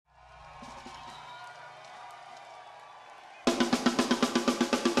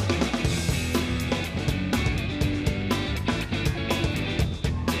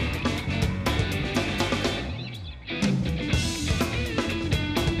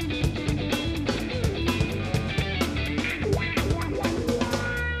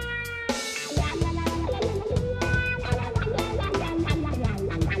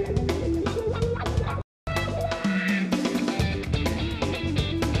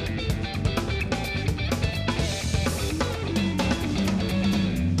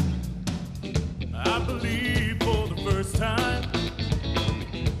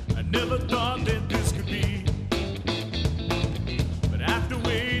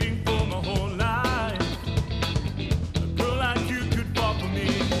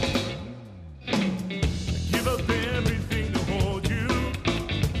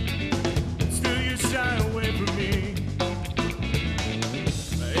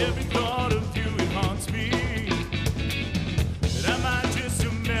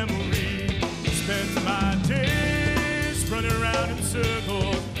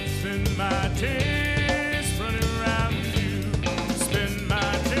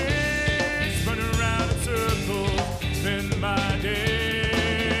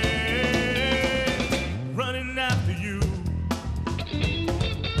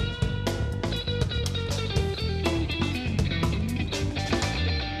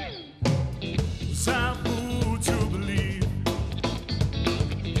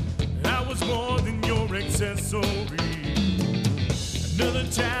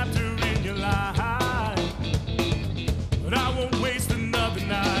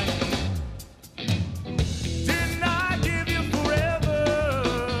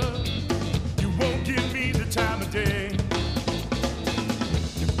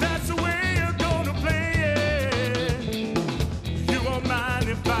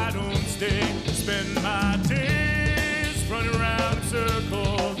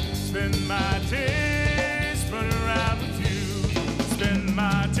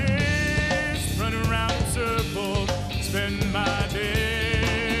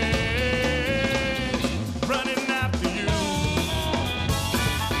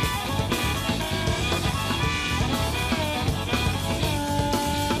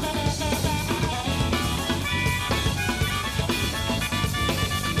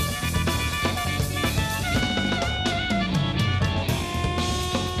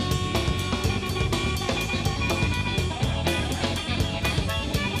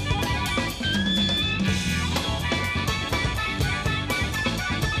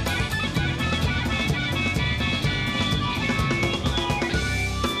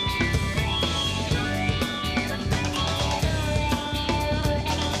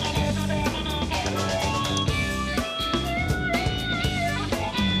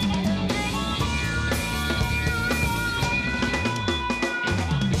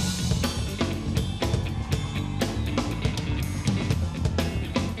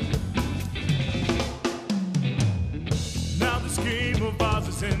your vows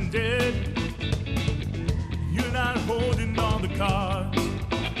ascended. You're not holding on the cards.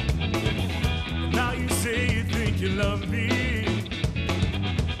 Now you say you think you love me,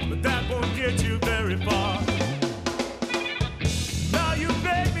 but that won't get you very far. Now you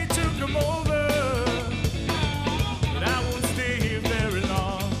beg me to come over, but I won't stay here very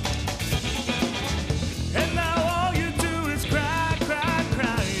long. And now all you do is cry, cry,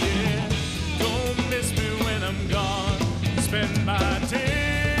 cry, yeah. Don't miss me when I'm gone. Spend my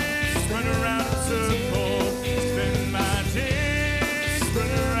days running around in circles. Spend my days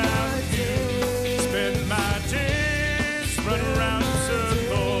running around you. Spend my days running around in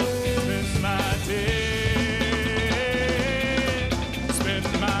circles. Spend my days. Spend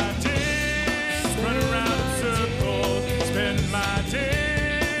my days running around in circles. Spend my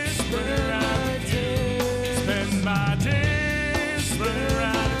days running around you. Spend my days running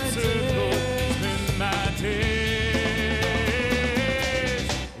around in circles. Spend my days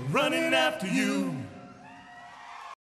running after you.